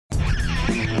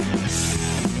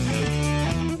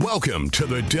Welcome to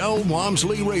the Del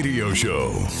Walmsley Radio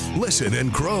Show. Listen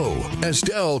and grow as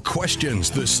Del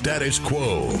questions the status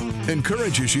quo,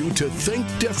 encourages you to think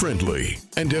differently,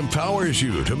 and empowers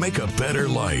you to make a better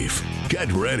life. Get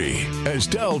ready as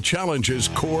Del challenges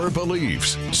core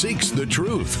beliefs, seeks the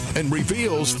truth, and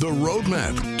reveals the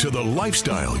roadmap to the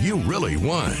lifestyle you really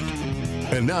want.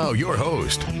 And now your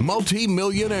host,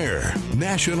 multi-millionaire,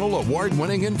 national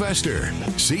award-winning investor,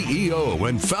 CEO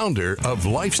and founder of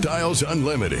Lifestyles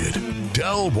Unlimited,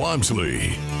 Del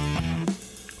Walmsley.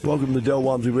 Welcome to the Del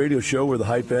Walmsley Radio Show, where the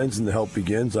hype ends and the help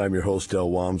begins. I'm your host, Del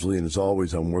Walmsley, and as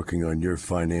always, I'm working on your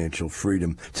financial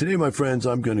freedom. Today, my friends,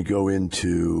 I'm going to go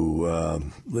into,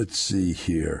 let's see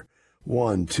here,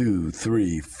 1, 2,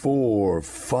 3, 4,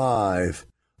 5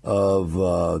 of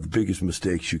the biggest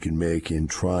mistakes you can make in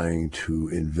trying to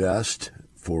invest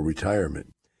for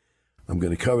retirement. I'm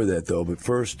going to cover that, though, but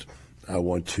first, I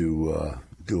want to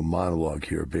do a monologue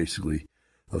here, basically,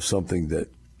 of something that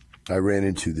I ran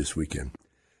into this weekend.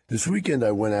 This weekend,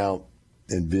 I went out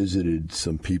and visited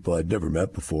some people I'd never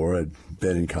met before. I'd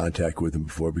been in contact with them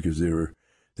before because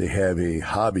they have a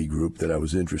hobby group that I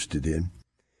was interested in.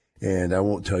 And I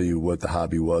won't tell you what the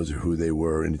hobby was or who they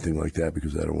were or anything like that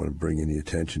because I don't want to bring any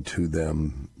attention to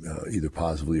them, either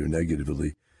positively or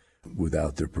negatively,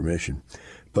 without their permission.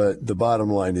 But the bottom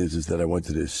line is that I went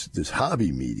to this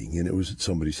hobby meeting, and it was at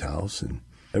somebody's house, and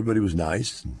everybody was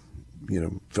nice,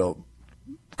 and, felt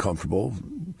comfortable,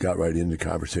 got right into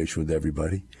conversation with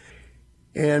everybody.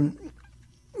 And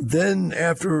then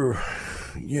after,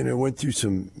 went through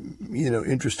some,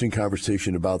 interesting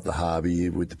conversation about the hobby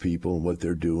with the people and what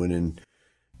they're doing and,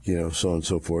 so on and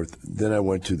so forth. Then I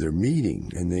went to their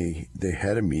meeting, and they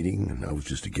had a meeting, and I was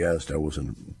just a guest. I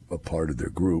wasn't a part of their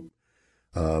group,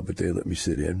 but they let me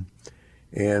sit in.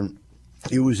 And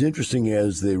it was interesting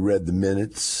as they read the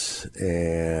minutes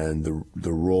and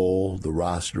the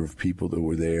roster of people that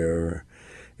were there,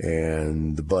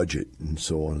 and the budget and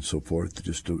so on and so forth,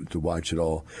 just to watch it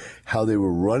all, how they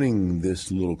were running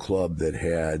this little club that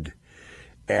had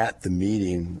at the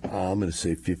meeting, I'm going to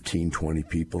say 15, 20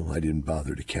 people. I didn't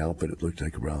bother to count, but it looked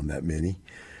like around that many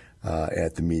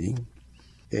at the meeting.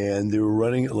 And they were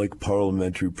running it like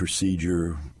parliamentary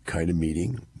procedure kind of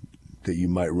meeting that you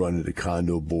might run at a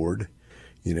condo board,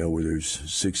 where there's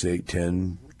 6, 8,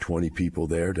 10, 20 people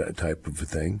there, that type of a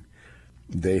thing.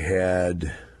 They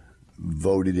had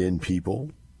voted in people.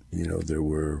 There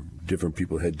were different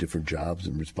people that had different jobs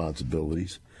and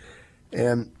responsibilities.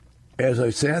 And as I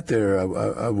sat there,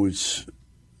 I was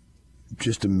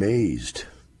just amazed.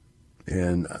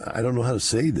 And I don't know how to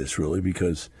say this really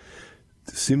because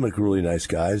they seem like really nice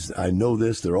guys. I know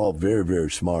this. They're all very,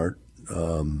 very smart.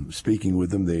 Speaking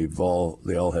with them, they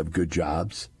all have good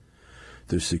jobs.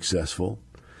 They're successful.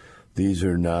 These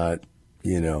are not,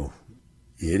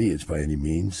 idiots by any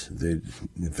means.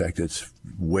 In fact, that's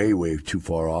way, way too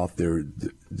far off. They're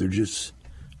just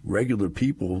regular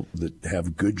people that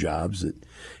have good jobs, that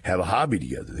have a hobby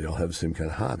together. They all have the same kind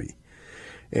of hobby.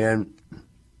 And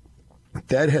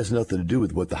that has nothing to do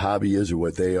with what the hobby is or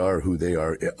what they are, who they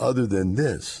are, other than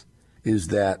this, is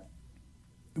that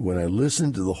when I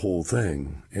listened to the whole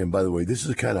thing, and by the way, this is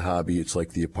a kind of hobby, it's like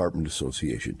the apartment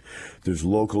association. There's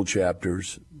local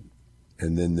chapters,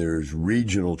 and then there's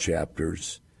regional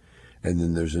chapters, and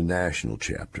then there's a national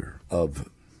chapter of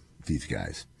these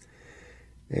guys.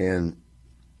 And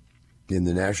in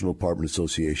the National Apartment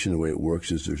Association, the way it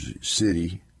works is there's a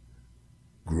city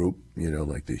group,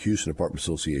 like the Houston Apartment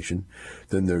Association.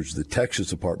 Then there's the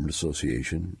Texas Apartment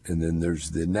Association, and then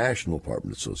there's the National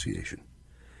Apartment Association.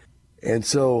 And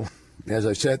so as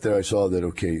I sat there, I saw that,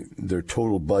 okay, their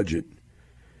total budget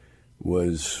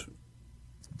was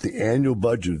the annual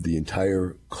budget of the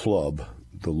entire club,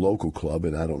 the local club,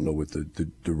 and I don't know what the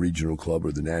regional club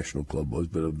or the national club was,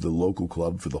 but of the local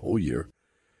club for the whole year,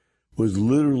 was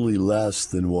literally less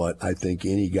than what I think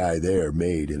any guy there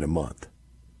made in a month.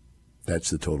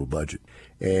 That's the total budget.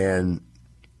 And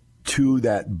to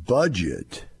that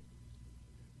budget,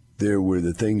 there were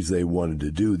the things they wanted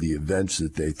to do, the events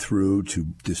that they threw to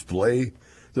display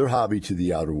their hobby to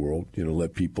the outer world,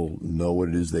 let people know what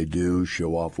it is they do,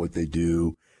 show off what they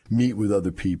do, meet with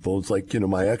other people. It's like,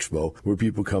 my expo where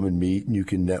people come and meet and you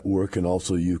can network, and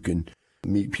also you can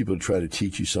meet people to try to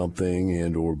teach you something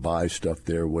and or buy stuff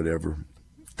there, whatever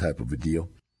type of a deal.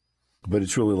 But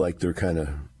it's really like their kind of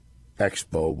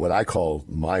expo. What I call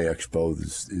my expo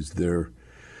is their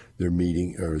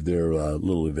meeting or their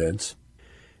little events.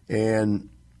 And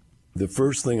the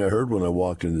first thing I heard when I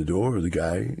walked in the door, the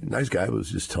guy, nice guy,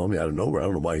 was just telling me out of nowhere. I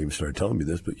don't know why he even started telling me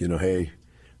this, but, hey,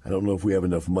 I don't know if we have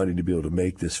enough money to be able to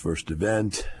make this first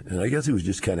event. And I guess he was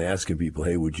just kind of asking people,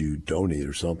 hey, would you donate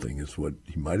or something is what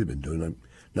he might have been doing. I'm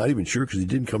not even sure because he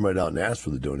didn't come right out and ask for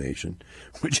the donation,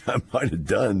 which I might have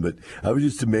done. But I was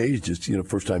just amazed,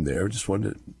 first time there. Just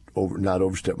wanted to not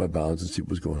overstep my bounds and see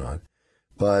what was going on.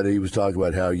 But he was talking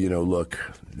about how, look,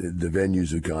 the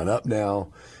venues have gone up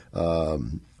now.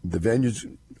 The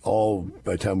venues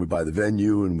by the time we buy the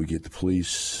venue and we get the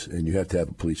police, and you have to have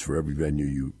a police for every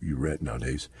venue you rent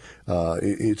nowadays,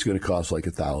 it's going to cost like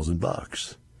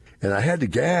 $1,000. And I had to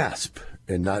gasp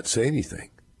and not say anything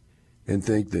and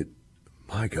think that,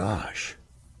 my gosh,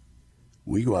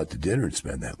 we go out to dinner and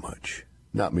spend that much.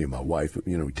 Not me and my wife, but,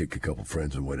 we take a couple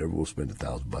friends and whatever. We'll spend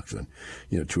 $1,000 on,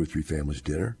 2 or 3 families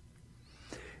dinner.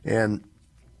 And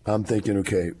I'm thinking,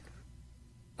 okay,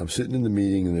 I'm sitting in the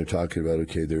meeting and they're talking about,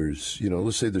 okay, there's,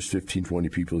 let's say there's 15, 20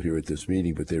 people here at this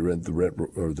meeting, but they rent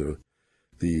the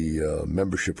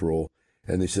membership roll.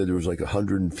 And they said there was like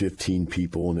 115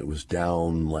 people and it was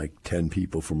down like 10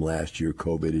 people from last year.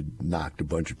 COVID had knocked a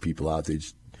bunch of people out.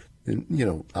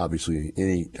 And, obviously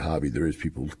any hobby, there is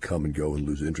people come and go and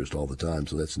lose interest all the time.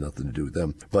 So that's nothing to do with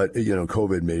them. But,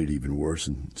 COVID made it even worse.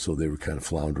 And so they were kind of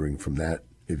floundering from that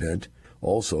event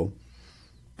also.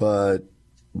 But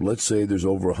let's say there's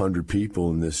over 100 people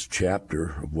in this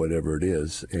chapter of whatever it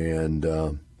is, and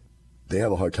they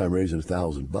have a hard time raising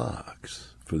 $1,000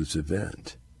 for this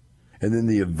event. And then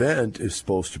the event is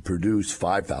supposed to produce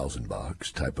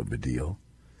 $5,000 type of a deal.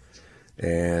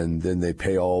 And then they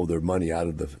pay all their money out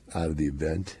of the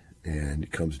event, and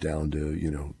it comes down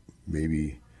to,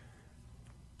 maybe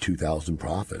 $2,000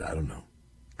 profit. I don't know,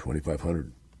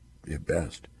 $2,500 at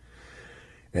best.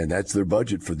 And that's their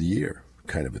budget for the year,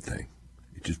 kind of a thing.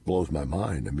 It just blows my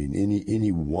mind. I mean,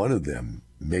 any one of them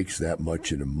makes that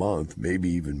much in a month, maybe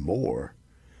even more.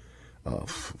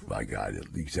 My God,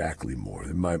 exactly more.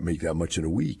 They might make that much in a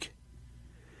week.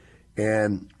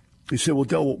 And you say, well,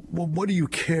 Del, what do you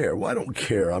care? Well, I don't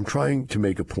care. I'm trying to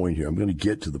make a point here. I'm going to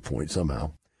get to the point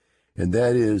somehow. And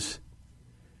that is,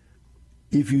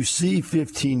 if you see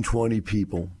 15, 20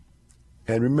 people,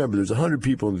 and remember, there's 100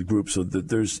 people in the group, so that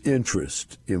there's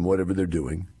interest in whatever they're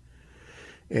doing.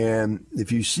 And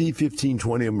if you see 15,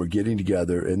 20 of them are getting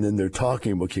together, and then they're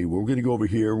talking, okay, well, we're going to go over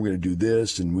here, we're going to do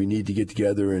this, and we need to get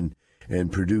together and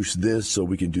produce this so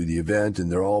we can do the event, and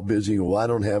they're all busy. Well, I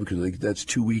don't have, because that's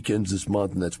 2 weekends this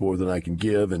month, and that's more than I can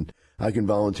give, and I can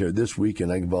volunteer this week, and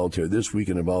I can volunteer this week,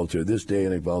 and I volunteer this day,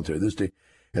 and I volunteer this day,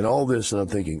 and all this, and I'm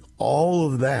thinking, all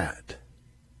of that,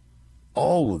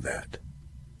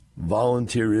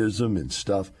 volunteerism and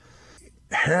stuff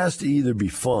has to either be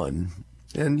fun,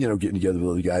 and, getting together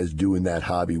with other guys doing that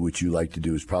hobby, which you like to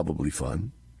do, is probably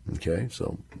fun. Okay,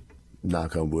 so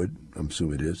knock on wood, I'm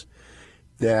assuming it is.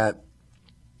 That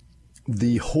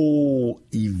the whole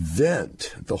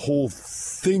event, the whole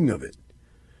thing of it,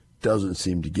 doesn't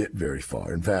seem to get very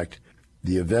far. In fact,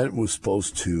 the event was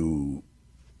supposed to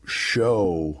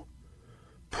show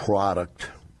product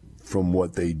from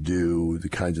what they do, the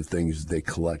kinds of things they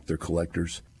collect, they're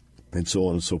collectors, and so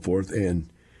on and so forth. And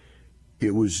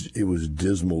it was a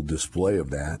dismal display of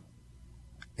that.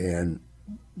 And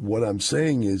what I'm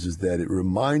saying is that it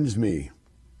reminds me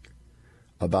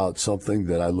about something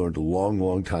that I learned a long,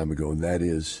 long time ago, and that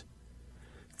is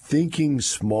thinking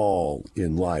small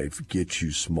in life gets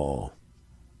you small.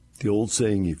 The old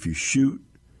saying, if you shoot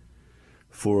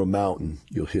for a mountain,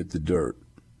 you'll hit the dirt.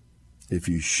 If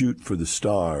you shoot for the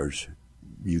stars,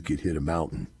 you could hit a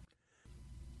mountain.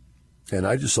 And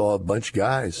I just saw a bunch of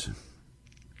guys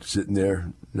sitting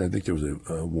there, and I think there was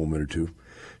a woman or two,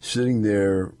 sitting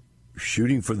there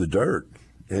shooting for the dirt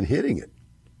and hitting it,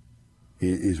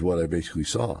 is what I basically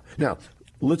saw. Now,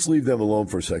 let's leave them alone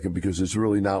for a second, because it's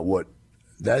really not what,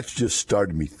 that's just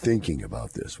started me thinking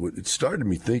about this. What it started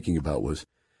me thinking about was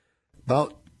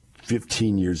about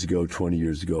 15 years ago, 20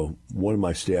 years ago, one of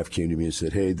my staff came to me and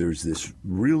said, hey, there's this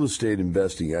real estate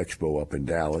investing expo up in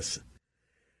Dallas.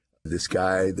 This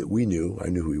guy that we knew, I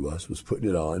knew who he was putting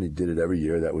it on. He did it every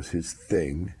year. That was his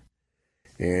thing.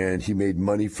 And he made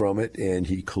money from it, and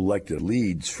he collected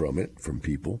leads from it, from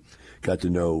people. Got to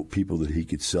know people that he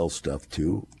could sell stuff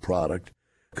to, product,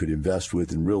 could invest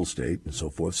with in real estate and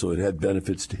so forth. So it had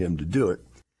benefits to him to do it.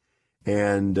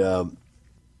 And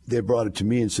they brought it to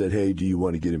me and said, hey, do you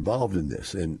want to get involved in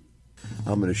this? And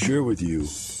I'm going to share with you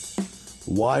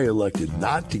why I elected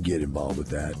not to get involved with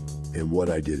that and what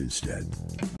I did instead.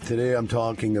 Today I'm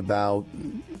talking about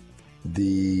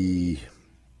the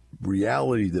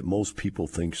reality that most people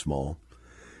think small,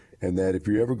 and that if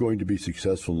you're ever going to be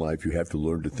successful in life, you have to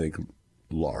learn to think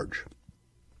large.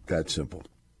 That simple.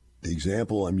 The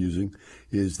example I'm using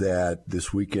is that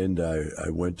this weekend I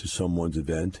went to someone's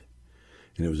event,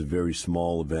 and it was a very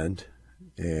small event,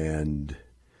 and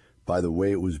by the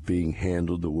way it was being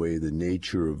handled, the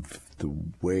nature of the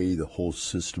way the whole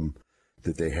system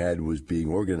that they had was being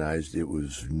organized, it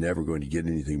was never going to get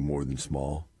anything more than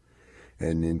small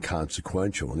and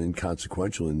inconsequential. And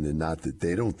inconsequential, and not that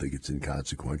they don't think it's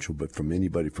inconsequential, but from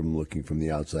anybody from looking from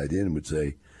the outside in would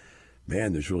say,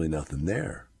 man, there's really nothing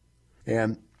there.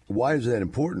 And why is that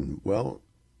important? Well,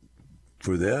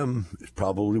 for them, it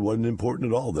probably wasn't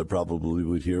important at all. They probably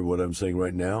would hear what I'm saying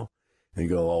right now and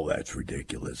go, oh, that's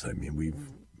ridiculous. I mean,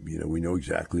 we know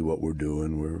exactly what we're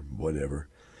doing. We're whatever.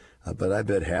 But I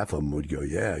bet half of them would go,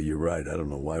 yeah, you're right. I don't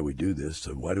know why we do this.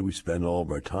 So why do we spend all of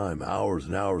our time, hours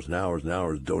and hours and hours and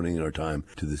hours, donating our time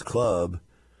to this club?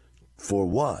 For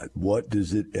what? What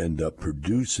does it end up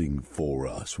producing for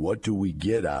us? What do we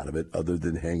get out of it other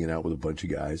than hanging out with a bunch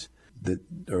of guys that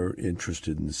are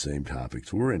interested in the same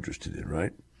topics we're interested in,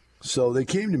 right? So they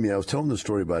came to me. I was telling the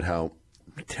story about how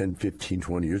 10, 15,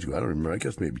 20 years ago, I don't remember, I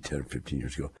guess maybe 10 or 15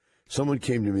 years ago, someone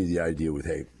came to me the idea with,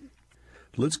 hey,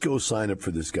 let's go sign up for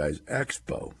this guy's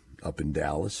expo up in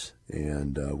Dallas,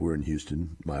 and we're in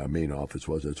Houston. My main office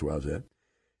was, that's where I was at.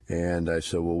 And I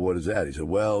said, well, what is that? He said,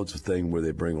 well, it's a thing where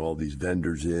they bring all these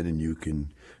vendors in, and you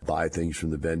can buy things from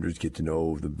the vendors, get to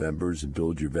know the members, and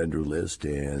build your vendor list,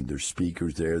 and there's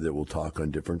speakers there that will talk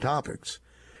on different topics.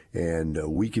 And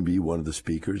we can be one of the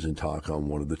speakers and talk on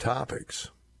one of the topics.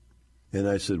 And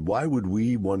I said, why would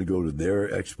we want to go to their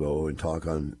expo and talk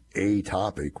on a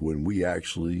topic when we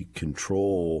actually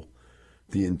control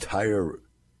the entire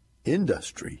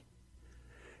industry?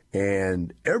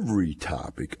 And every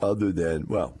topic other than,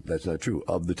 well, that's not true,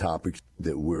 of the topics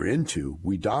that we're into,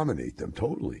 we dominate them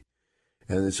totally.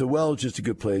 And they said, well, it's just a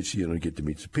good place, to get to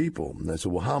meet some people. And I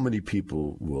said, well, how many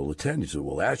people will attend? He said,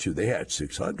 well, actually, they had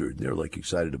 600. They're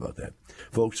excited about that.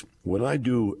 Folks, when I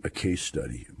do a case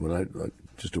study,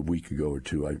 just a week ago or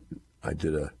two, I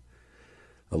did a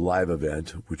live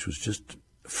event, which was just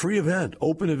a free event,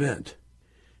 open event.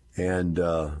 And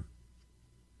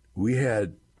we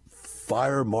had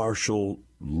fire marshal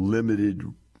limited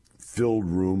filled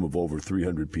room of over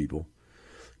 300 people.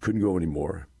 Couldn't go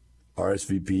anymore.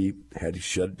 RSVP had to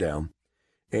shut it down.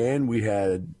 And we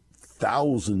had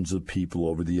thousands of people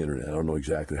over the internet. I don't know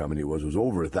exactly how many it was. It was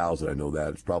over 1,000. I know that.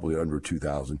 It's probably under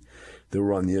 2,000. They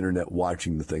were on the internet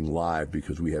watching the thing live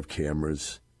because we have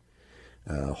cameras,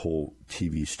 a whole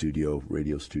TV studio,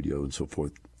 radio studio, and so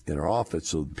forth in our office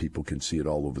so that people can see it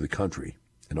all over the country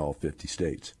in all 50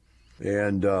 states.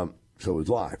 And so it was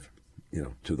live,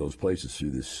 to those places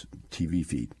through this TV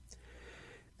feed.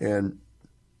 And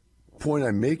point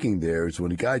I'm making there is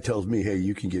when a guy tells me, hey,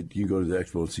 you can go to the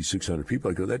expo and see 600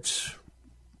 people, I go,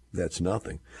 that's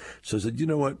nothing. So I said, you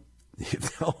know what?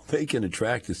 If they can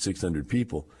attract the 600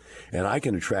 people, and I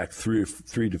can attract 3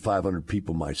 to 500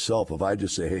 people myself, if I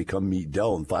just say, hey, come meet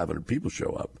Dell, and 500 people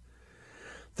show up,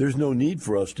 there's no need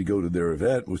for us to go to their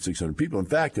event with 600 people. In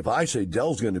fact, if I say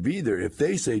Dell's going to be there, if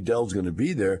they say Dell's going to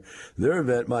be there, their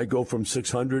event might go from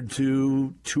 600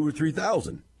 to 2,000 or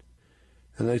 3,000.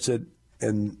 And I said,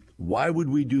 and why would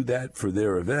we do that for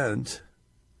their event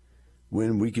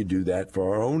when we could do that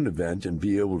for our own event and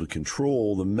be able to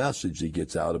control the message that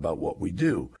gets out about what we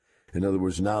do? In other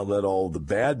words, not let all the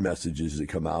bad messages that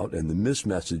come out and the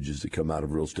mismessages that come out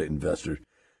of real estate investors,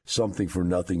 something for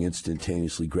nothing,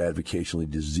 instantaneously, gratificationally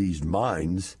diseased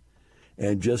minds,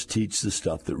 and just teach the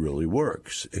stuff that really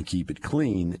works and keep it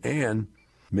clean and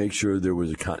make sure there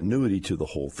was a continuity to the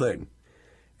whole thing.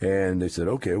 And they said,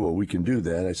 okay, well, we can do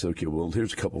that. I said, okay, well,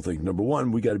 here's a couple of things. Number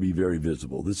one, we got to be very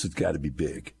visible. This has got to be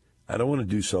big. I don't want to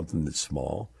do something that's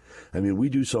small. I mean, we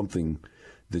do something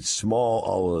that's small,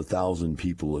 all of 1,000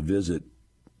 people a visit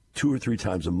 2 or 3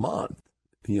 times a month.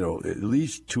 At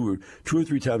least two or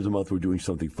three times a month, we're doing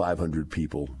something 500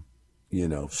 people,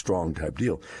 strong type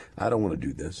deal. I don't want to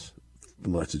do this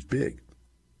unless it's big.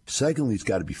 Secondly, it's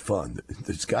got to be fun.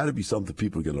 It's got to be something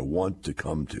people are going to want to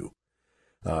come to.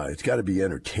 It's got to be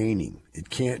entertaining.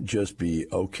 It can't just be,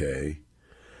 okay.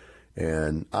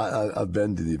 And I've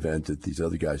been to the event that these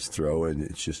other guys throw, and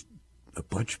it's just a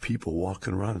bunch of people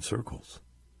walking around in circles.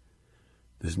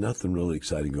 There's nothing really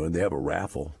exciting going. They have a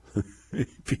raffle.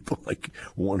 People,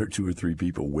 1 or 2 or 3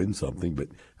 people win something, but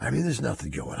there's nothing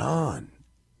going on.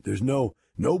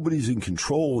 Nobody's in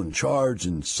control and charge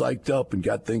and psyched up and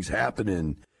got things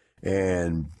happening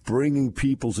and bringing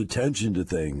people's attention to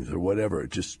things or whatever.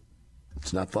 It's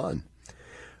not fun.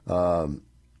 The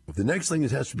next thing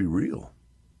is it has to be real.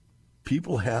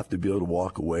 People have to be able to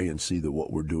walk away and see that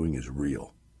what we're doing is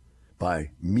real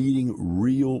by meeting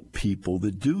real people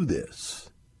that do this.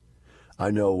 I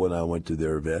know when I went to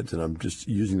their event, and I'm just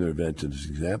using their event as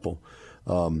an example,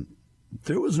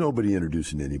 there was nobody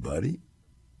introducing anybody.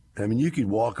 I mean, you could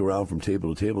walk around from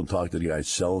table to table and talk to the guys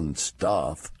selling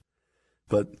stuff,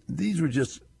 but these were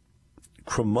just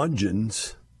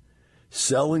curmudgeons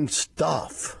selling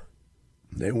stuff.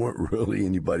 They weren't really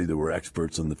anybody that were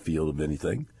experts in the field of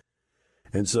anything.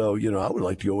 And so, I would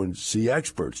like to go and see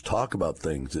experts talk about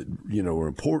things that, are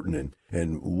important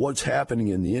and what's happening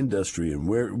in the industry and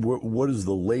what is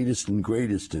the latest and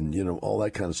greatest and, all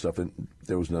that kind of stuff. And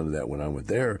there was none of that when I went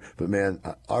there. But, man,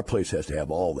 our place has to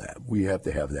have all that. We have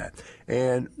to have that.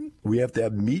 And we have to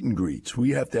have meet and greets. We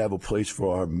have to have a place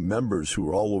for our members who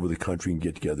are all over the country and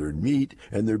get together and meet.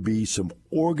 And there be some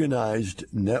organized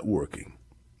networking.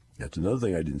 That's another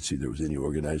thing I didn't see. There was any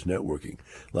organized networking.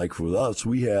 Like for us,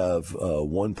 we have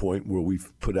one point where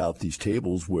we've put out these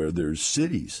tables where there's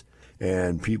cities.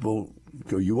 And people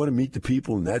go, you want to meet the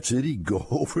people in that city? Go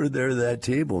over there to that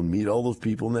table and meet all those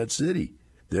people in that city.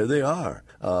 There they are,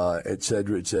 et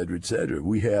cetera, et cetera, et cetera.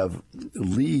 We have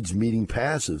leads meeting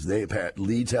passives.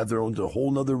 Leads have their own a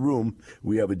whole other room.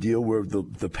 We have a deal where the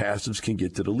passives can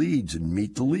get to the leads and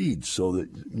meet the leads. So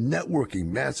that networking,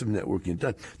 massive networking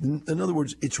done. In other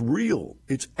words, it's real.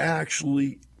 It's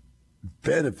actually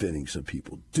benefiting some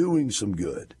people, doing some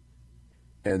good.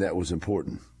 And that was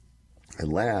important.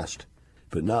 And last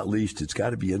but not least, it's got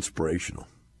to be inspirational.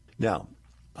 Now,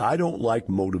 I don't like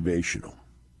motivational.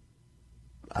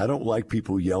 I don't like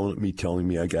people yelling at me, telling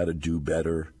me I got to do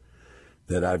better,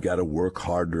 that I've got to work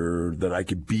harder, that I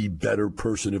could be a better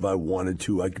person if I wanted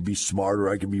to. I could be smarter.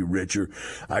 I could be richer.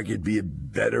 I could be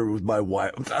better with my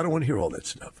wife. I don't want to hear all that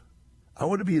stuff. I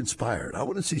want to be inspired. I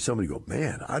want to see somebody go,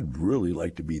 man, I'd really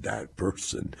like to be that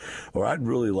person, or I'd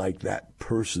really like that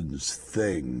person's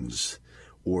things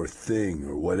or thing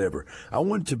or whatever. I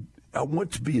want to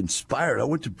be inspired. I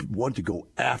want to go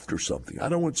after something. I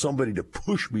don't want somebody to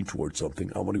push me towards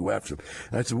something. I want to go after them.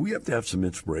 And I said, we have to have some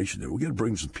inspiration there. We got to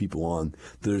bring some people on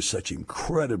that are such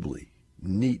incredibly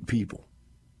neat people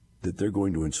that they're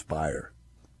going to inspire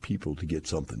people to get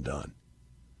something done.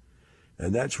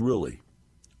 And that's really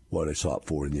what I sought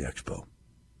for in the expo.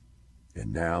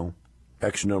 And now,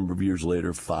 X number of years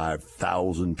later,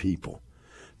 5,000 people.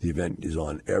 The event is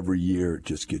on every year. It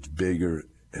just gets bigger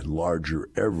and larger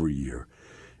every year,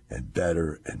 and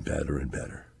better and better and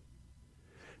better.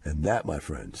 And that, my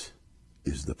friends,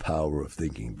 is the power of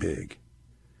thinking big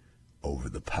over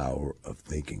the power of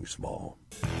thinking small.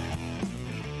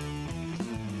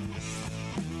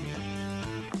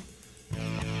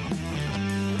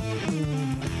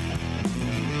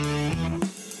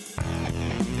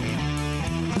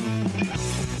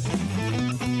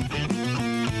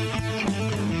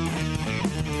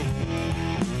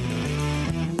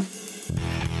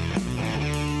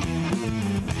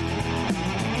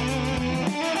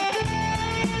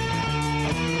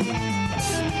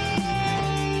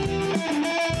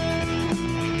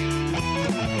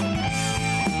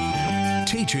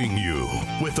 Teaching you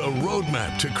with a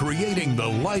roadmap to creating the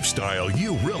lifestyle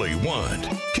you really want.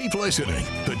 Keep listening.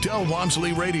 The Del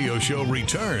Walmsley Radio Show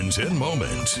returns in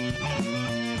moments.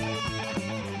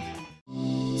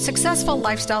 Successful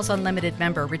Lifestyles Unlimited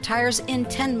member retires in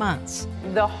 10 months.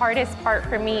 The hardest part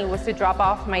for me was to drop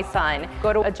off my son,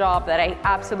 go to a job that I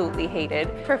absolutely hated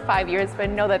for 5 years, but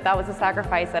know that that was a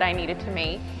sacrifice that I needed to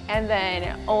make, and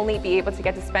then only be able to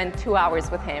get to spend 2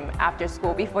 hours with him after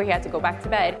school before he had to go back to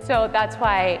bed. So that's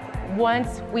why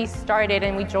once we started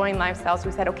and we joined Lifestyles,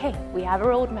 we said, okay, we have a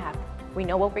roadmap. We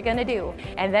know what we're gonna do.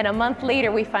 And then a month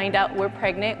later, we find out we're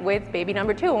pregnant with baby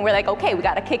number 2. And we're like, okay, we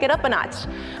gotta kick it up a notch.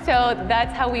 So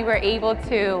that's how we were able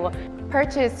to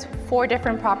purchase 4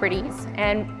 different properties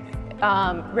and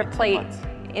replace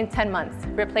in 10 months,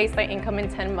 replace their income in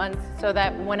 10 months so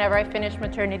that whenever I finished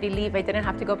maternity leave, I didn't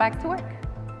have to go back to work.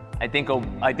 I think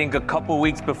a couple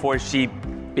weeks before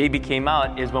baby came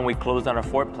out is when we closed on our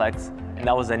 4-plex. And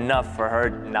that was enough for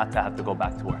her not to have to go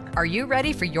back to work. Are you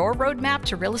ready for your roadmap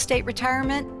to real estate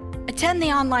retirement? Attend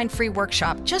the online free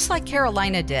workshop just like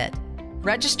Carolina did.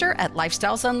 Register at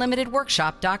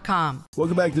lifestylesunlimitedworkshop.com.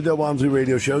 Welcome back to the Del Walmsley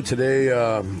Radio Show. Today,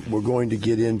 we're going to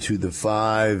get into the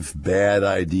 5 bad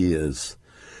ideas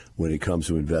when it comes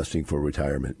to investing for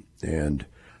retirement. And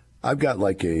I've got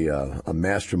like a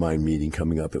mastermind meeting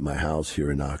coming up at my house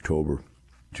here in October.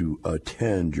 To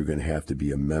attend, you're going to have to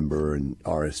be a member and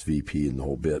RSVP and the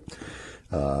whole bit.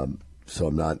 So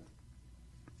I'm not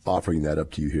offering that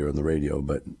up to you here on the radio,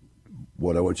 but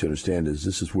what I want you to understand is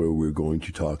this is where we're going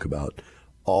to talk about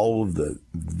all of the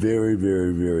very,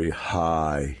 very, very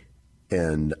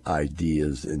high-end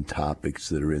ideas and topics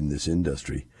that are in this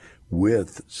industry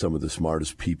with some of the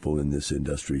smartest people in this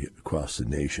industry across the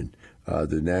nation.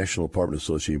 The National Apartment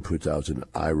Association puts out an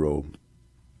IRO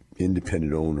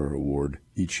Independent Owner Award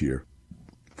each year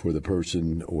for the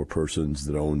person or persons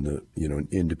that own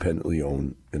independently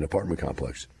own an apartment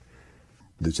complex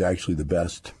that's actually the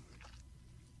best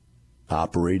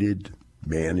operated,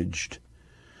 managed,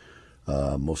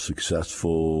 most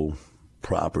successful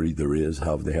property there is.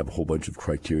 How they have a whole bunch of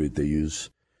criteria that they use,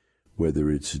 whether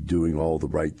it's doing all the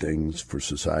right things for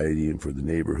society and for the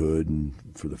neighborhood and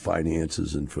for the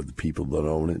finances and for the people that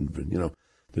own it. And,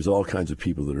 there's all kinds of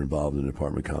people that are involved in an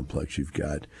apartment complex. You've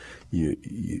got you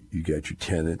got your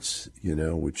tenants,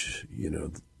 which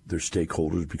they're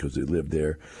stakeholders because they live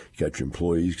there. You got your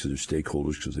employees because they're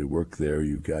stakeholders because they work there.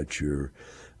 You've got your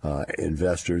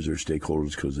investors are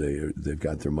stakeholders because they've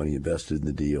got their money invested in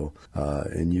the deal,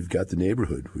 and you've got the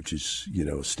neighborhood, which is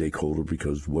a stakeholder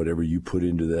because whatever you put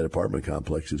into that apartment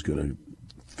complex is going to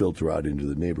filter out into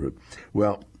the neighborhood.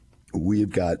 Well, we've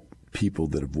got people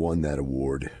that have won that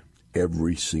award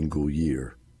every single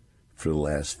year for the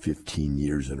last 15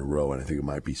 years in a row, and I think it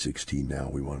might be 16 now.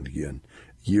 We won it again,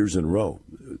 years in a row.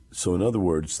 So in other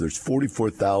words, there's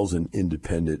 44,000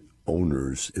 independent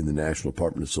owners in the National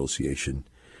Apartment Association,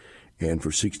 and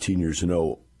for 16 years in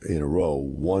a row,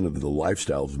 one of the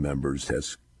Lifestyles members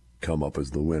has come up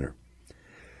as the winner.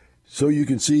 So you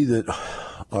can see that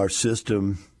our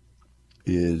system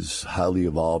is highly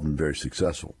evolved and very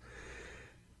successful.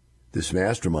 This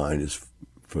mastermind is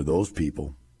for those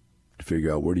people to figure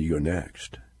out, where do you go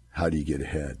next? How do you get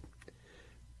ahead?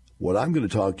 What I'm going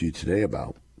to talk to you today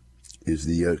about is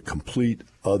the complete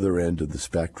other end of the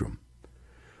spectrum.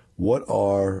 What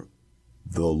are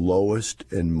the lowest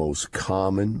and most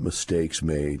common mistakes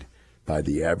made by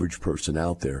the average person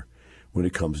out there when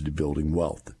it comes to building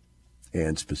wealth,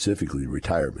 and specifically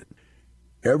retirement?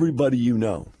 Everybody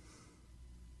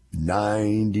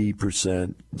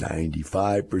 90%,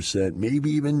 95%,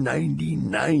 maybe even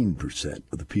 99%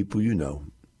 of the people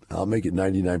I'll make it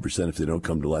 99% if they don't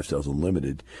come to Lifestyles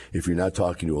Unlimited. If you're not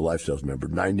talking to a Lifestyles member,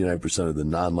 99% of the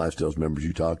non-Lifestyles members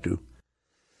you talk to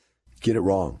get it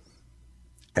wrong.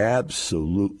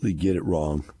 Absolutely get it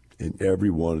wrong in every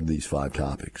one of these 5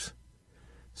 topics.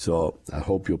 So I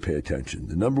hope you'll pay attention.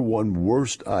 The number one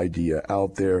worst idea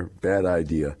out there, bad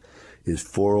idea, is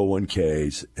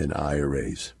 401ks and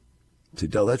IRAs. Say,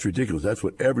 Del, that's ridiculous. That's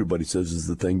what everybody says is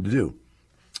the thing to do.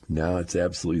 No, it's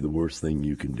absolutely the worst thing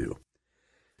you can do.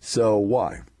 So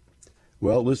why?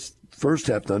 Well, let's first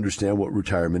have to understand what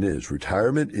retirement is.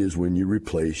 Retirement is when you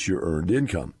replace your earned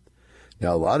income.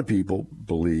 Now, a lot of people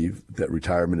believe that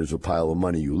retirement is a pile of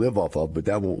money you live off of, but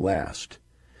that won't last.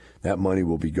 That money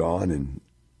will be gone, and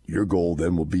your goal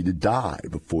then will be to die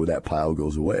before that pile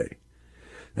goes away.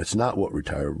 That's not what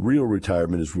real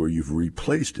retirement is, where you've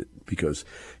replaced it because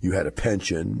you had a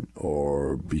pension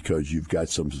or because you've got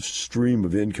some stream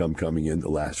of income coming in that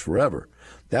lasts forever.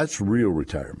 That's real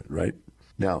retirement, right?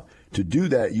 Now, to do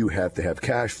that, you have to have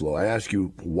cash flow. I ask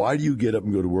you, why do you get up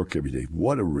and go to work every day?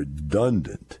 What a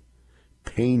redundant,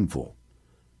 painful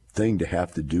thing to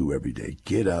have to do every day.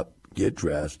 Get up, get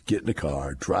dressed, get in a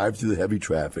car, drive through the heavy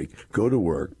traffic, go to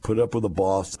work, put up with a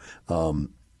boss,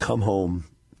 come home,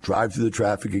 drive through the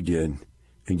traffic again,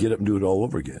 and get up and do it all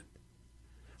over again.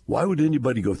 Why would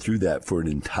anybody go through that for an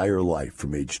entire life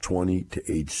from age 20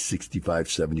 to age 65,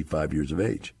 75 years of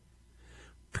age?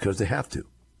 Because they have to.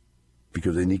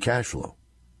 Because they need cash flow.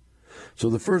 So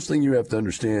the first thing you have to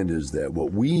understand is that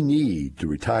what we need to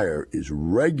retire is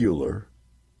regular,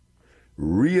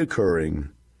 reoccurring,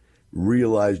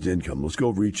 realized income. Let's go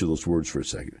over each of those words for a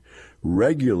second.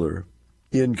 Regular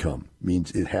income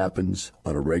means it happens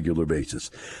on a regular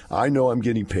basis. I know I'm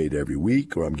getting paid every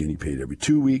week, or I'm getting paid every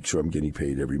 2 weeks, or I'm getting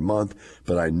paid every month,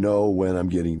 but I know when I'm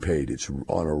getting paid. It's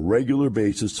on a regular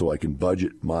basis so I can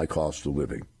budget my cost of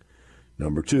living.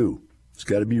 Number 2, it's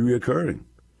got to be reoccurring.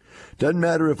 Doesn't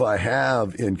matter if I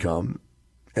have income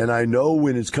and I know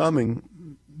when it's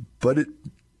coming, but it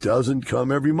doesn't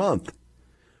come every month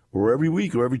or every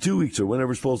week or every 2 weeks or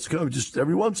whenever it's supposed to come. Just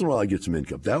every once in a while I get some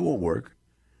income. That won't work.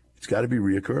 It's got to be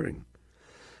reoccurring.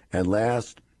 And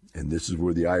last, and this is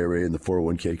where the IRA and the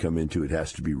 401k come into, it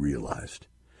has to be realized.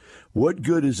 What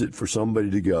good is it for somebody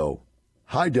to go,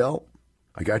 "Hi, Del,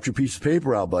 I got your piece of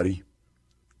paper out, buddy.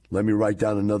 Let me write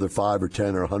down another $5 or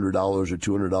 $10 or $100 or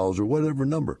 $200 or whatever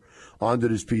number onto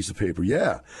this piece of paper.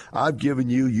 Yeah, I've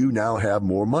given you, you now have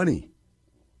more money."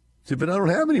 Say, "But I don't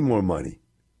have any more money.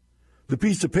 The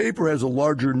piece of paper has a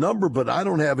larger number, but I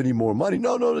don't have any more money."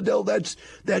 No, Del,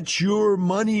 that's your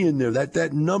money in there.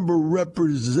 That number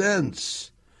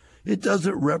represents. It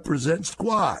doesn't represent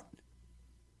squat.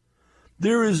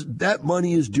 That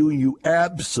money is doing you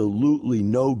absolutely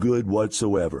no good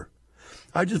whatsoever.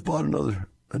 I just bought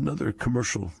another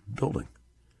commercial building.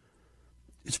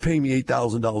 It's paying me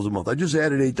 $8,000 a month. I just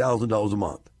added $8,000 a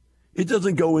month. It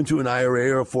doesn't go into an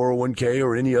IRA or a 401k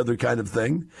or any other kind of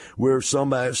thing where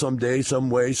someday, some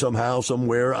way, somehow,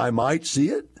 somewhere I might see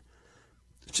it.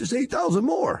 It's just $8,000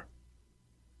 more.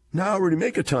 Now I already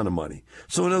make a ton of money.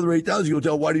 So another $8,000, you go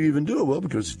tell, why do you even do it? Well,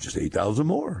 because it's just $8,000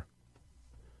 more.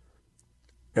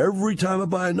 Every time I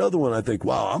buy another one, I think,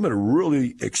 wow, I'm going to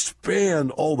really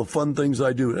expand all the fun things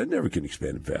I do. I never can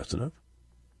expand it fast enough.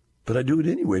 But I do it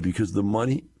anyway because the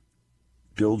money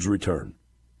builds return.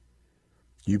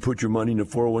 You put your money in a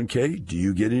 401k, do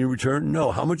you get any return?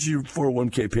 No. How much did your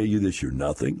 401k pay you this year?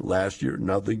 Nothing. Last year,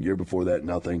 nothing. Year before that,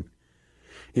 nothing.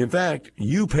 In fact,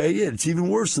 you pay it. It's even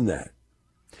worse than that.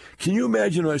 Can you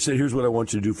imagine if I said, here's what I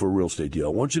want you to do for a real estate deal.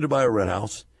 I want you to buy a rent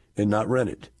house and not rent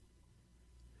it.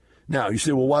 Now, you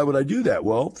say, well, why would I do that?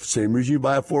 Well, same reason you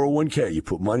buy a 401k. You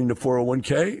put money in a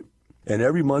 401k, and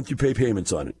every month you pay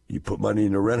payments on it. You put money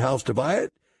in a rent house to buy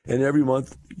it, and every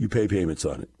month you pay payments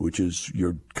on it, which is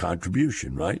your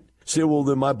contribution, right? Say, well,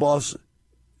 then my boss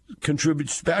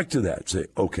contributes back to that. Say,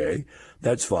 okay,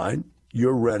 that's fine.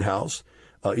 Your rent house,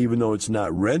 even though it's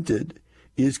not rented,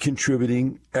 is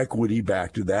contributing equity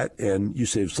back to that. And you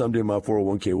say, someday my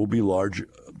 401k will be a large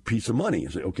piece of money. You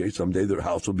say, okay, someday their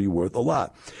house will be worth a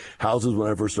lot. Houses, when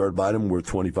I first started buying them, were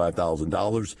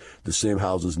 $25,000. The same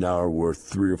houses now are worth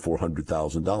 $300,000 or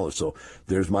 $400,000. So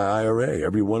there's my IRA.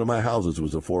 Every one of my houses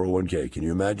was a 401k. Can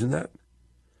you imagine that?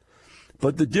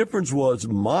 But the difference was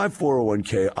my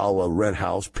 401k a la rent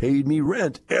house paid me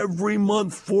rent every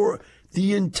month for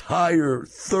the entire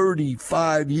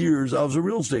 35 years I was a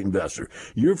real estate investor.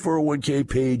 Your 401k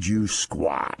paid you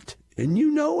squat, and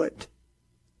you know it.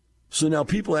 So now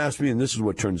people ask me, and this is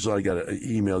what turns out, I got an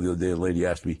email the other day, a lady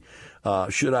asked me,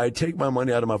 should I take my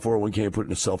money out of my 401k and put it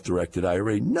in a self-directed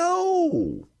IRA?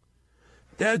 No!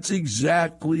 That's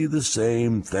exactly the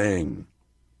same thing.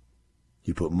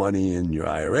 You put money in your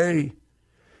IRA,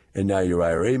 and now your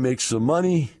IRA makes some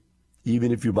money.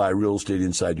 Even if you buy real estate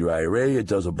inside your IRA, it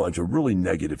does a bunch of really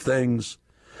negative things.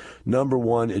 Number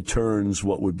one, it turns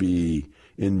what would be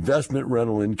investment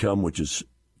rental income, which is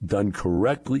done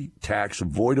correctly, tax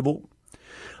avoidable,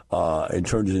 and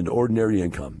turns it into ordinary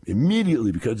income.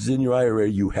 Immediately, because it's in your IRA,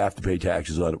 you have to pay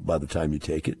taxes on it by the time you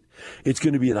take it. It's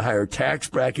going to be in a higher tax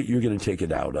bracket you're going to take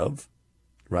it out of,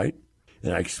 right?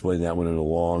 And I explained that one in a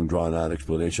long, drawn-out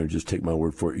explanation. Just take my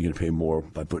word for it. You're going to pay more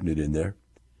by putting it in there.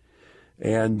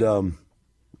 And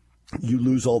you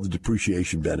lose all the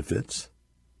depreciation benefits.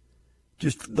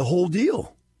 Just the whole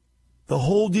deal. The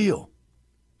whole deal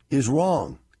is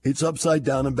wrong. It's upside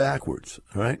down and backwards,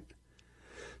 all right?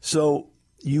 So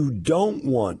you don't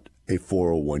want a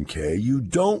 401k. You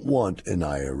don't want an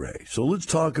IRA. So let's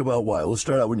talk about why. Let's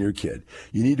start out when you're a kid.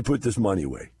 You need to put this money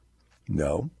away.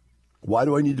 No. Why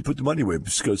do I need to put the money away?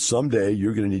 Because someday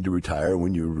you're going to need to retire.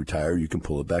 When you retire, you can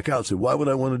pull it back out. So why would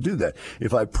I want to do that?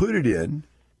 If I put it in,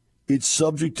 it's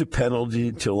subject to penalty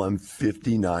until I'm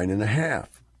 59 and a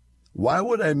half. Why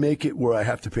would I make it where I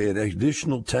have to pay an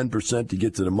additional 10% to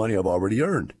get to the money I've already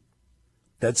earned?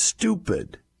 That's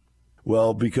stupid.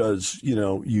 Well, because, you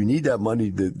need that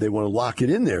money. They want to lock it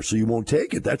in there so you won't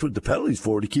take it. That's what the penalty's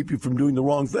for, to keep you from doing the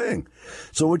wrong thing.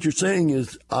 So what you're saying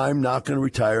is, I'm not going to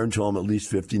retire until I'm at least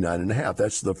 59 and a half.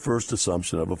 That's the first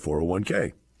assumption of a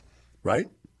 401k, right?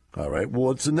 All right. Well,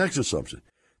 what's the next assumption?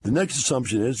 The next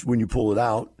assumption is when you pull it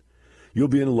out, you'll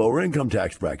be in a lower income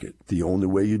tax bracket. The only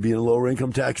way you'd be in a lower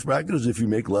income tax bracket is if you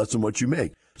make less than what you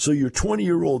make. So you're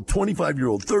 20-year-old,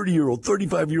 25-year-old, 30-year-old,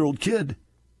 35-year-old kid,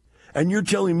 and you're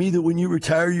telling me that when you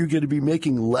retire, you're going to be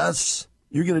making less?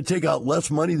 You're going to take out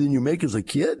less money than you make as a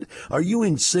kid? Are you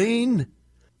insane?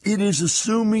 It is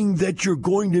assuming that you're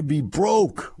going to be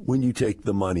broke when you take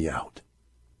the money out.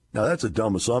 Now, that's a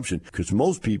dumb assumption because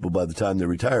most people, by the time they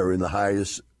retire, are in the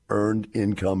highest earned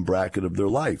income bracket of their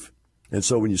life. And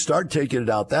so when you start taking it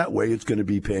out that way, it's going to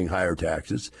be paying higher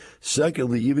taxes.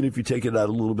 Secondly, even if you take it out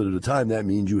a little bit at a time, that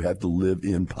means you have to live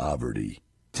in poverty.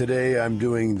 Today, I'm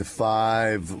doing the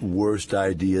 5 worst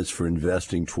ideas for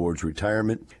investing towards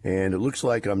retirement, and it looks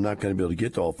like I'm not going to be able to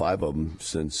get to all 5 of them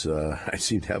since I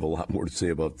seem to have a lot more to say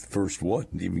about the first one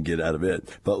to even get out of it.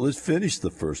 But let's finish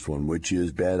the first one, which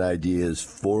is bad ideas,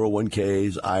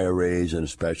 401ks, IRAs, and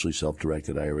especially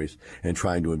self-directed IRAs, and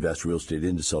trying to invest real estate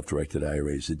into self-directed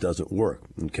IRAs. It doesn't work,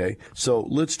 okay? So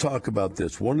let's talk about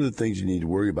this. One of the things you need to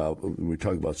worry about when we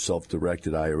talk about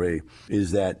self-directed IRA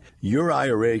is that your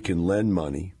IRA can lend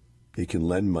money. It can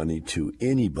lend money to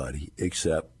anybody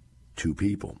except 2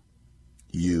 people,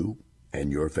 you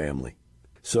and your family.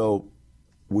 So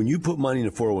when you put money in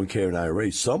a 401k or an IRA,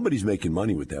 somebody's making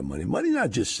money with that money. Money's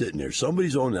not just sitting there.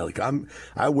 Somebody's owning that. Like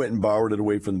I went and borrowed it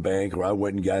away from the bank, or I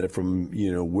went and got it from,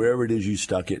 wherever it is you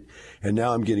stuck it, and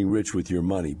now I'm getting rich with your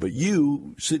money. But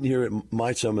you, sitting here at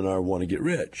my seminar, want to get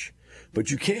rich. But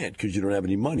you can't because you don't have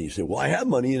any money. You say, well, I have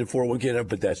money in a 401k,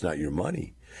 but that's not your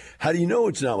money. How do you know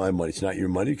it's not my money? It's not your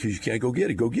money because you can't go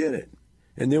get it. Go get it.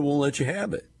 And they won't let you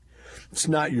have it. It's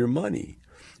not your money.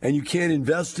 And you can't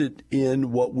invest it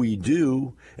in what we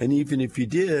do. And even if you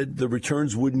did, the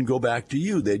returns wouldn't go back to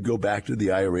you. They'd go back to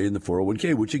the IRA and the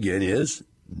 401k, which again is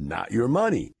not your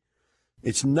money.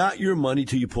 It's not your money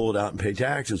till you pull it out and pay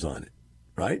taxes on it,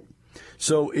 right?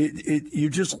 So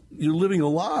you're living a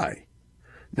lie.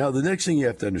 Now, the next thing you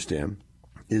have to understand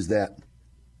is that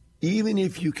even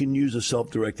if you can use a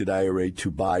self-directed IRA to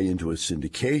buy into a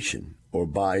syndication or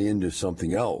buy into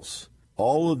something else,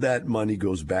 all of that money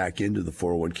goes back into the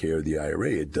 401k or the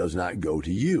IRA. It does not go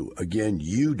to you. Again,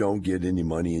 you don't get any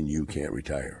money and you can't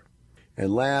retire.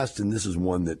 And last, and this is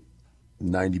one that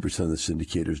 90% of the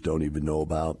syndicators don't even know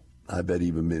about. I bet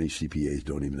even many CPAs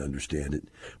don't even understand it.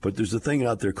 But there's a thing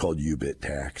out there called UBIT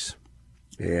tax.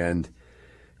 And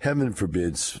heaven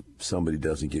forbids somebody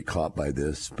doesn't get caught by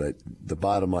this, but the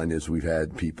bottom line is we've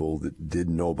had people that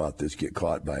didn't know about this get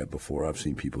caught by it before. I've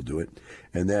seen people do it.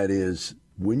 And that is,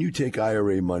 when you take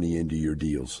IRA money into your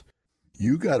deals,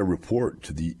 you got to report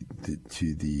to the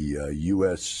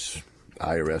U.S.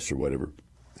 IRS or whatever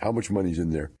how much money's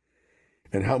in there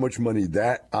and how much money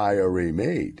that IRA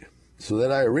made. So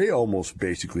that IRA almost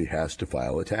basically has to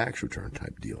file a tax return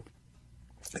type deal.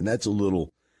 And that's a little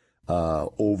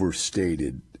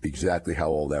overstated exactly how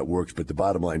all that works. But the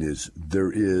bottom line is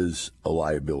there is a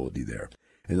liability there.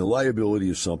 And the liability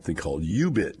is something called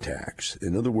UBIT tax.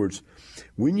 In other words,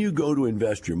 when you go to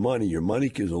invest your money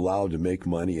is allowed to make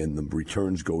money and the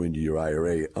returns go into your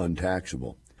IRA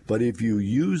untaxable. But if you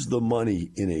use the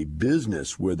money in a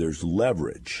business where there's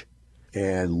leverage,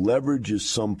 and leverage is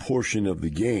some portion of the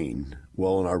gain,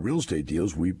 well, in our real estate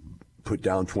deals, we put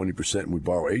down 20% and we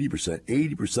borrow 80%.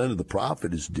 80% of the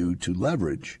profit is due to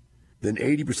leverage. Then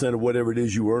 80% of whatever it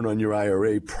is you earn on your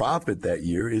IRA profit that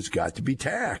year has got to be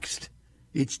taxed.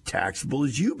 It's taxable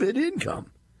as UBIT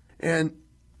income. And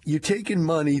you're taking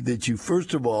money that you,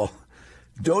 first of all,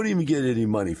 don't even get any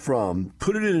money from,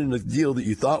 put it in a deal that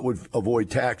you thought would avoid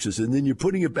taxes, and then you're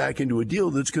putting it back into a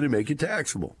deal that's going to make it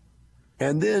taxable.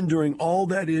 And then during all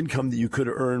that income that you could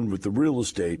have earned with the real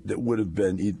estate that would have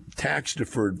been tax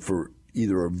deferred for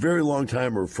either a very long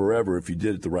time or forever if you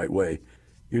did it the right way,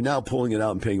 you're now pulling it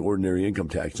out and paying ordinary income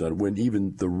tax on it when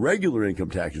even the regular income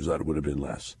taxes on it would have been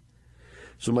less.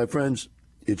 So, my friends,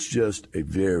 it's just a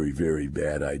very, very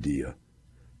bad idea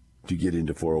to get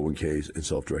into 401ks and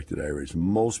self-directed IRAs.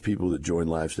 Most people that join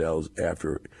Lifestyles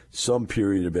after some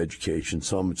period of education,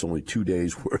 some it's only 2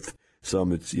 days worth,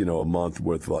 some it's, a month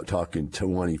worth, talking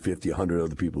 20, 50, 100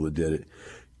 other people that did it,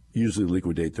 usually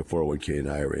liquidate the 401k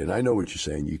and IRA. And I know what you're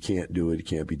saying. You can't do it. It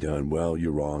can't be done. Well,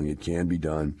 you're wrong. It can be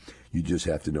done. You just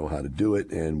have to know how to do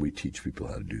it, and we teach people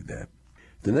how to do that.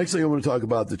 The next thing I want to talk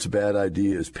about that's a bad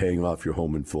idea is paying off your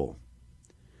home in full.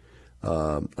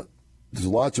 There's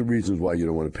lots of reasons why you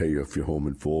don't want to pay off your home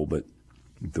in full, but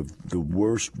the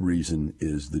worst reason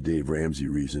is the Dave Ramsey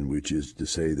reason, which is to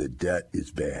say that debt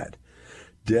is bad.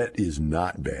 Debt is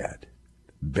not bad.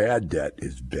 Bad debt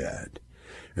is bad.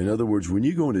 In other words, when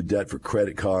you go into debt for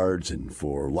credit cards and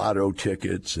for lotto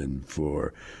tickets and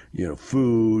for,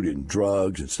 food and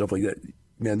drugs and stuff like that,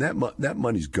 man, that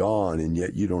money's gone, and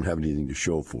yet you don't have anything to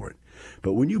show for it.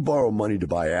 But when you borrow money to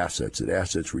buy assets, that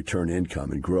assets return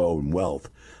income and grow in wealth,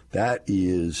 that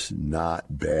is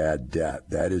not bad debt.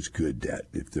 That is good debt,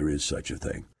 if there is such a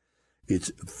thing.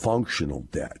 It's functional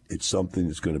debt. It's something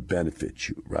that's going to benefit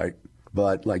you, right?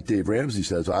 But like Dave Ramsey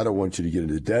says, I don't want you to get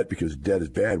into debt because debt is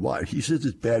bad. Why? He says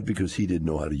it's bad because he didn't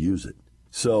know how to use it.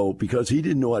 So because he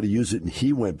didn't know how to use it and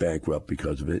he went bankrupt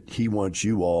because of it, he wants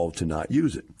you all to not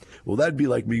use it. Well, that'd be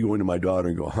like me going to my daughter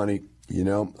and go, honey,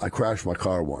 I crashed my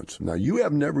car once. Now, you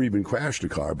have never even crashed a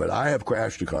car, but I have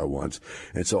crashed a car once.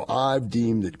 And so I've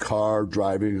deemed that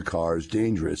driving a car is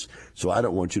dangerous, so I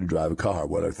don't want you to drive a car.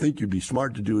 What I think you'd be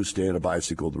smart to do is stay on a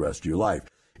bicycle the rest of your life.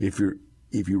 If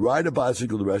you ride a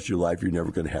bicycle the rest of your life, you're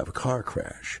never going to have a car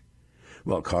crash.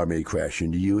 Well, a car may crash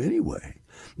into you anyway.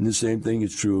 And the same thing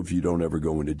is true if you don't ever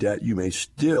go into debt. You may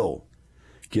still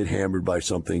get hammered by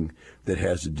something that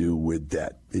has to do with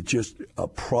debt. It's just a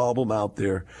problem out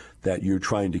there that you're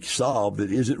trying to solve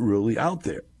that isn't really out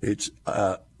there. It's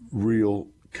a real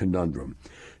conundrum.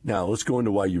 Now, let's go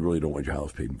into why you really don't want your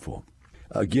house paid in full.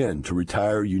 Again, to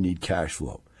retire, you need cash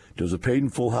flow. Does a paid in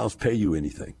full house pay you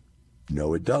anything?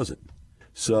 No, it doesn't.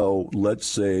 So let's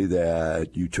say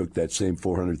that you took that same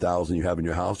 $400,000 you have in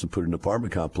your house and put it in an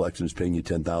apartment complex and it's paying you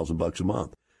 $10,000 a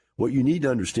month. What you need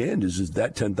to understand is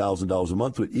that $10,000 a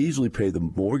month would easily pay the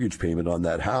mortgage payment on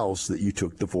that house that you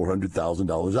took the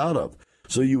 $400,000 out of.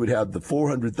 So you would have the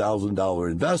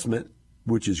 $400,000 investment,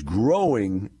 which is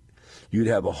growing. You'd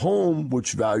have a home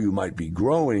which value might be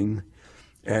growing,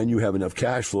 and you have enough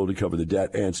cash flow to cover the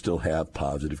debt and still have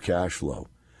positive cash flow.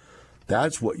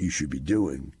 That's what you should be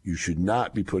doing. You should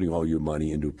not be putting all your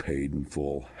money into a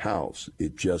paid-in-full house.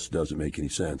 It just doesn't make any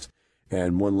sense.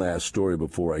 And one last story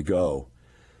before I go.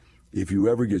 If you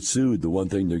ever get sued, the one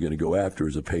thing they're going to go after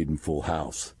is a paid-in-full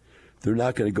house. They're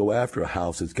not going to go after a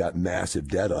house that's got massive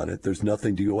debt on it. There's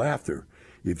nothing to go after.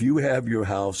 If you have your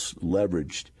house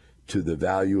leveraged to the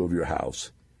value of your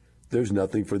house, there's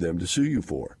nothing for them to sue you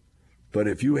for. But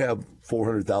if you have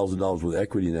 $400,000 with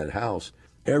equity in that house,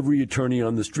 every attorney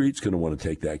on the street is going to want to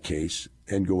take that case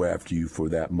and go after you for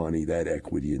that money, that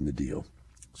equity in the deal.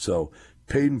 So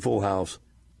paid-in-full house,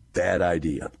 bad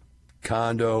idea.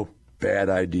 Condo, bad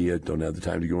idea. Don't have the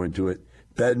time to go into it.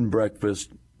 Bed and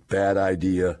breakfast, bad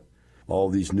idea. All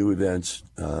these new events,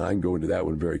 I can go into that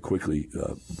one very quickly.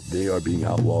 They are being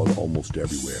outlawed almost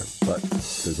everywhere, but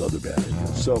there's other bad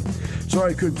ideas. So,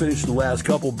 sorry I couldn't finish the last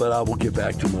couple, but I will get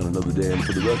back to them on another day. And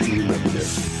for the rest of you, remember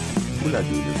this. We're not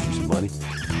doing this for some money.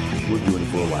 We're doing it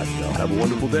for a lifestyle. Have a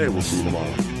wonderful day. We'll see you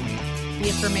tomorrow. The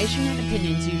information and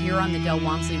opinions you hear on the Del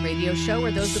Walmsley Radio Show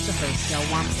are those of the host,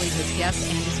 Del Walmsley, his guests,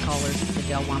 and his callers. The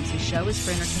Del Walmsley Show is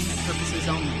for entertainment purposes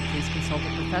only. Please consult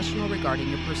a professional regarding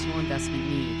your personal investment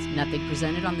needs. Nothing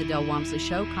presented on the Del Walmsley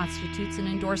Show constitutes an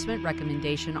endorsement,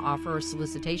 recommendation, offer, or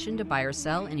solicitation to buy or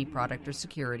sell any product or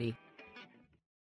security.